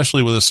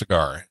 especially with a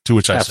cigar. To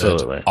which I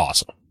Absolutely. said,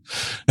 awesome.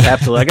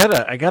 Absolutely.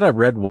 I got a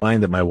red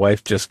wine that my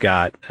wife just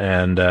got,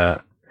 and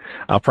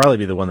I'll probably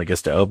be the one that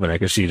gets to open it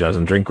because she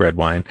doesn't drink red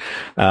wine.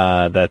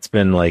 That's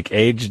been like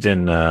aged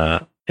in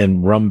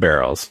rum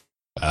barrels.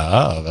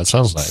 Oh, that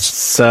sounds nice.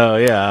 So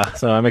yeah,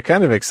 so I'm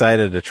kind of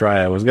excited to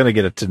try it. I was going to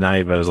get it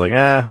tonight, but I was like,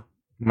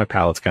 my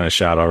palate's kind of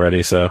shot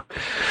already. So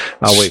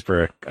I'll wait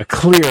for a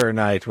clearer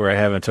night where I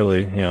haven't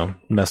totally,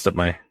 messed up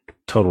my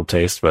total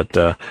taste, but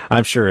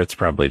I'm sure it's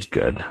probably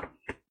good.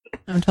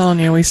 I'm telling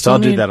you, we So still I'll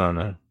do need that on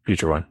a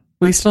future one.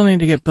 we still need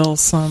to get Bill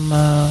some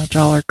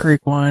Joller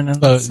Creek wine.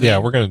 And Yeah,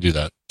 we're going to do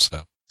that.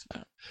 So.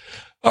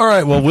 All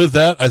right. Well, with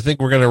that, I think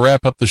we're going to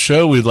wrap up the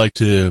show. We'd like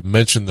to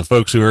mention the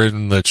folks who are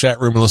in the chat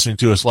room and listening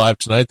to us live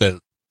tonight, that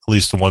at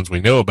least the ones we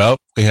know about.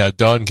 We had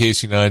Don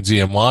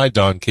KC9ZMY,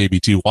 Don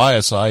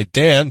KB2YSI,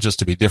 Dan, just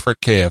to be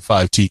different,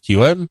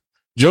 KF5TQM,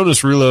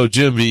 Jonas Rulo,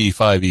 Jim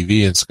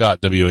VE5EV, and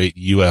Scott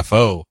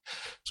W8UFO.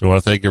 So I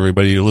want to thank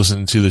everybody who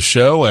listened to the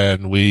show,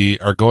 and we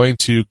are going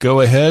to go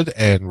ahead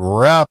and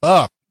wrap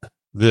up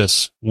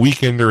this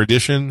Weekender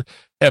edition,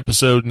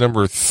 episode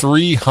number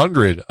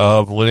 300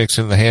 of Linux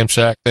in the Ham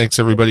Shack. Thanks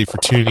everybody for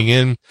tuning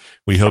in.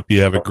 We hope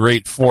you have a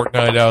great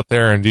fortnight out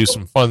there and do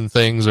some fun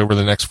things over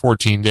the next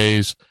 14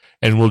 days,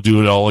 and we'll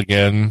do it all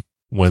again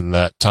when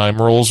that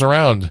time rolls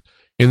around.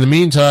 In the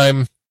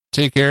meantime,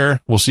 take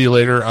care. We'll see you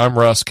later. I'm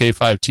Russ,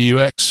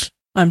 K5TUX.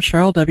 I'm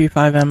Cheryl,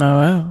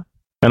 W5MOO.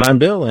 And I'm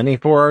Bill,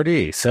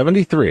 NE4RD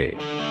 73.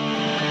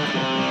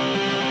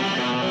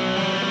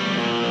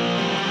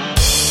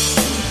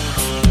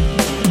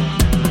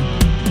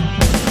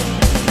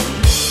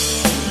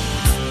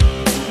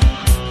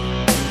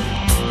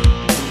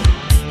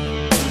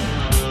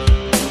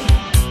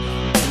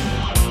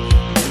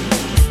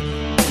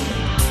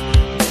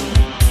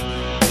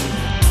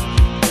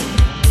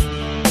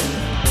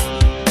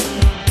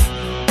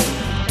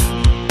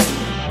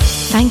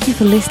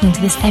 for listening to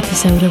this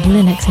episode of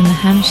Linux in the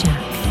Ham Shack.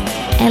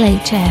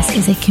 LHS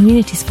is a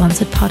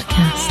community-sponsored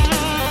podcast.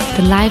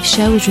 The live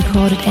show is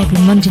recorded every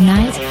Monday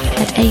night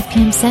at 8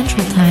 p.m.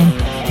 Central Time,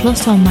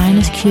 plus or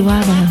minus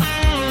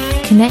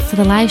QRL. Connect to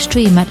the live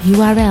stream at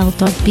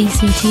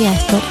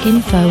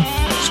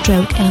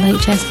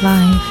url.bcts.info/LHS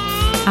Live.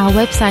 Our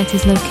website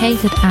is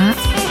located at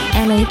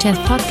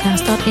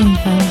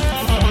lhspodcast.info.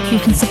 You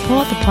can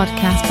support the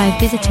podcast by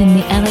visiting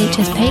the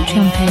LHS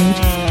Patreon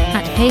page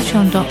at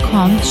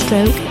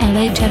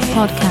patreon.com/LHS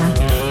Podcast,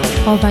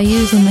 or by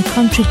using the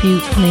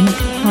contribute link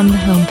on the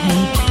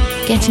homepage.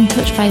 Get in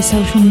touch via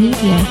social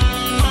media.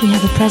 We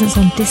have a presence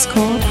on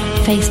Discord,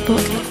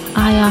 Facebook,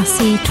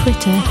 IRC,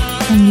 Twitter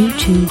and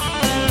YouTube.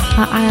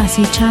 Our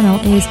IRC channel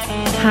is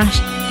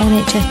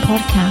 #LHS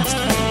Podcast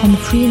on the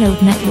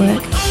Freenode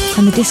network,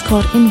 and the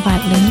Discord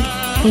invite link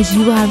is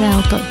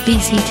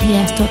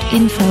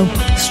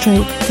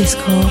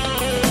url.bcts.info/Discord.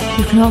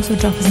 You can also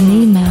drop us an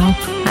email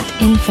at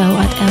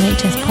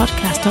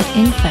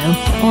info@lhspodcast.info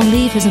or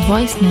leave us a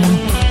voicemail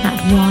at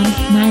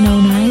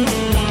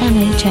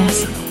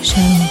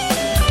 1-909-LHS-SHOW.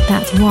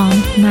 That's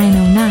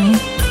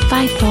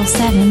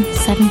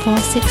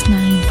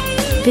 1-909-547-7469.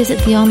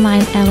 Visit the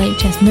online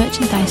LHS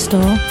merchandise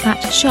store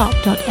at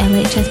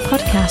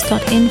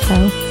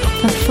shop.lhspodcast.info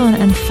for fun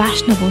and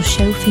fashionable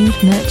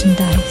show-themed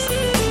merchandise.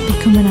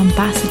 Become an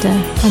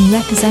ambassador and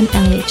represent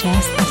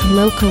LHS at a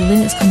local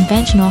Linux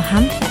convention or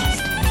Hamfest.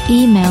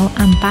 Email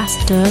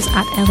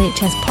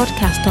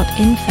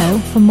ambassadors@lhspodcast.info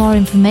for more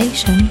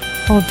information,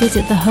 or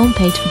visit the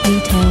homepage for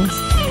details.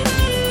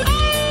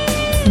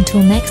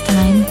 Until next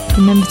time,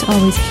 remember to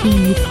always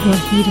heed your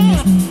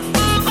hedonism.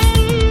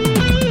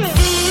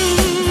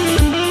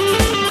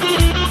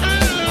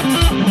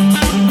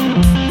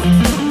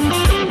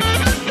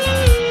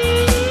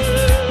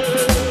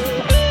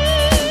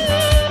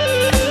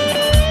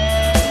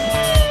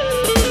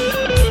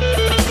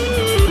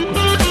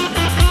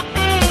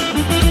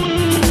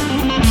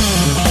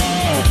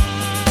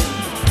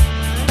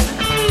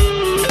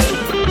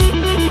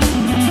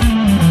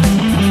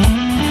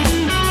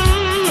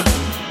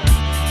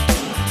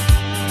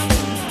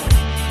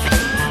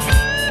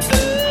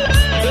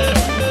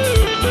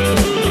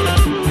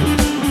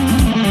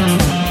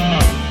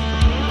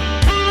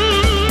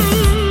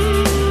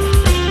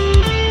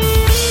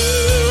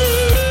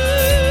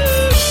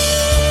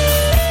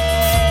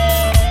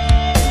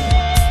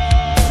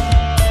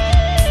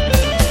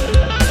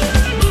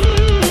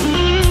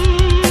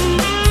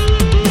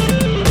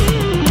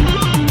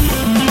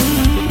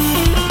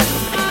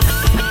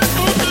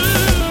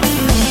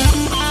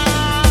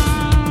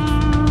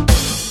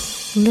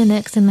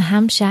 Linux in the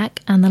Ham Shack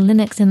and the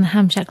Linux in the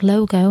Ham Shack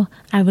logo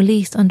are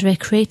released under a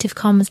Creative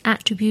Commons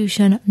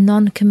Attribution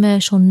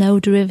Non-Commercial No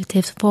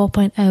Derivatives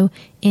 4.0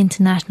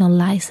 International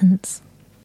License.